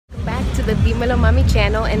to the Dimelo Mami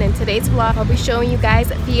channel, and in today's vlog I'll be showing you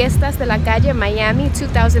guys Fiestas de la Calle Miami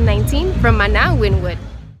 2019 from my now Wynwood.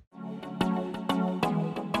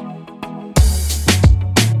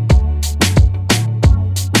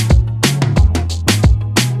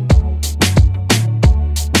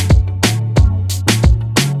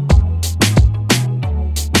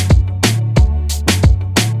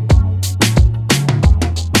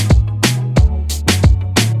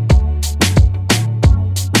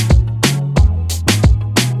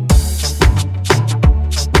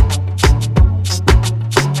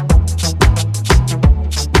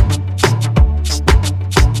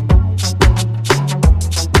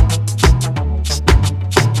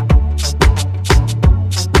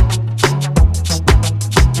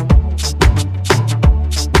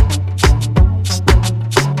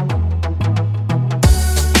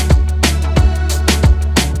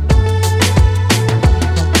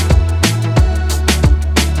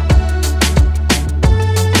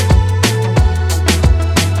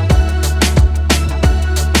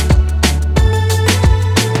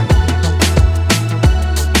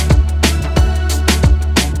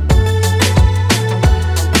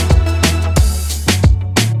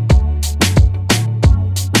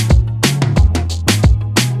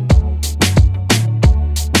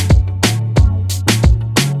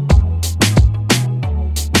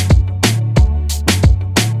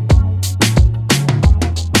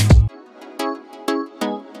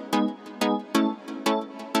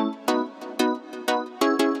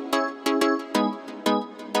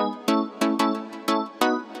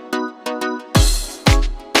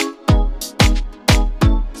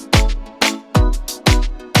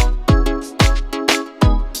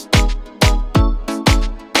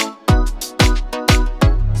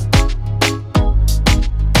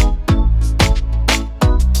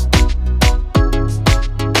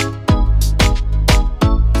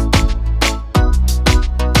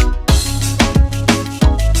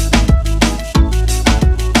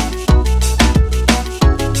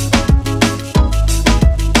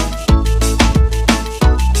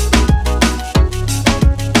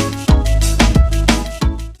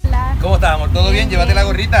 ¿Todo bien? Llévate la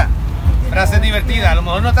gorrita. Frases divertidas, a lo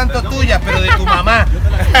mejor no tanto tuyas, pero de tu mamá.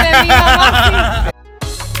 De mi mamá, sí.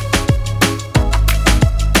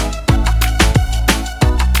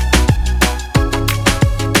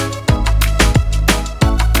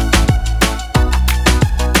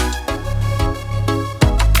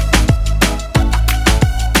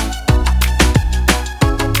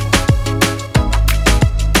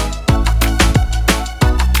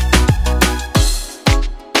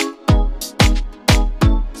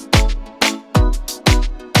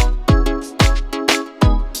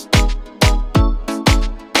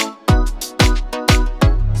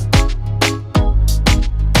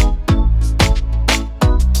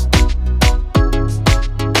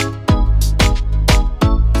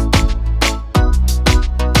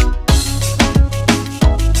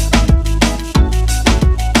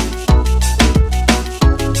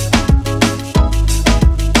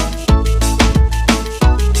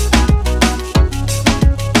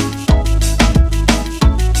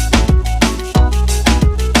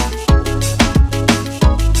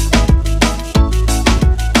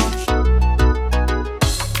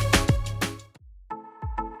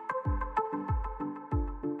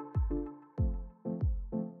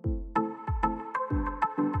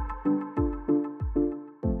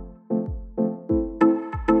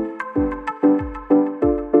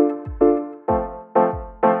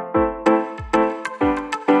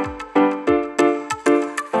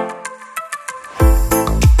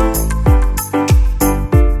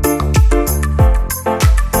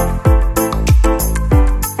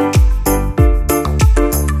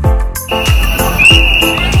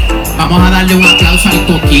 Vamos a darle un aplauso al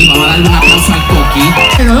Coqui. Vamos a darle un aplauso al Coqui.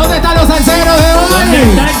 Pero ¿dónde están los salseros de hoy? ¿Dónde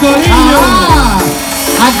está el corillo?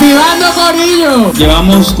 ¡Activando corillo!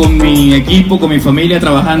 Llevamos con mi equipo, con mi familia,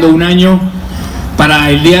 trabajando un año para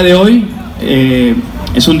el día de hoy.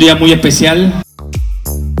 Es un día muy especial.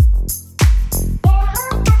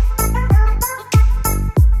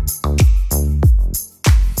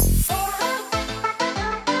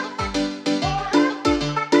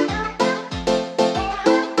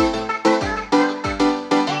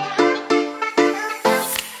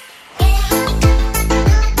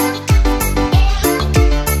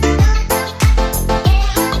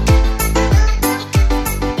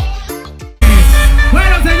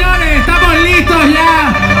 Bueno, señores, estamos listos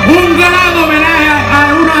ya. Un gran homenaje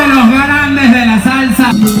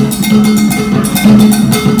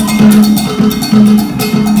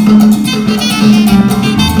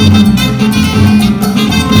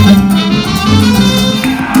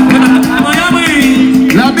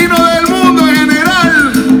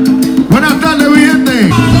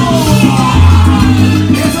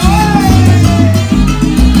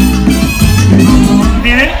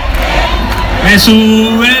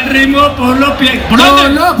sube el ritmo por los pies. ¿Por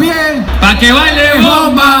los pies. Pa' que baile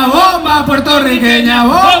Bomba, bomba, puertorriqueña,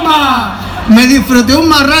 bomba. Me disfruté un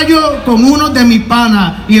marrayo con uno de mis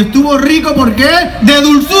panas y estuvo rico porque de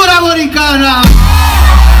dulzura boricana.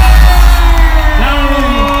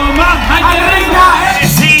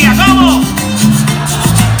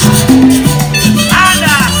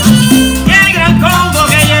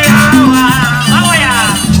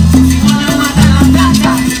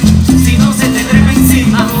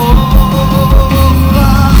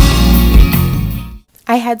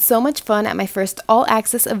 I had so much fun at my first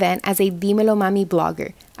all-access event as a Dimelo Mami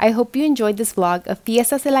blogger. I hope you enjoyed this vlog of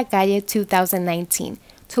Fiestas de la Calle 2019.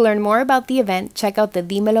 To learn more about the event, check out the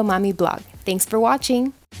Dimelo Mami blog. Thanks for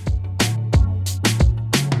watching!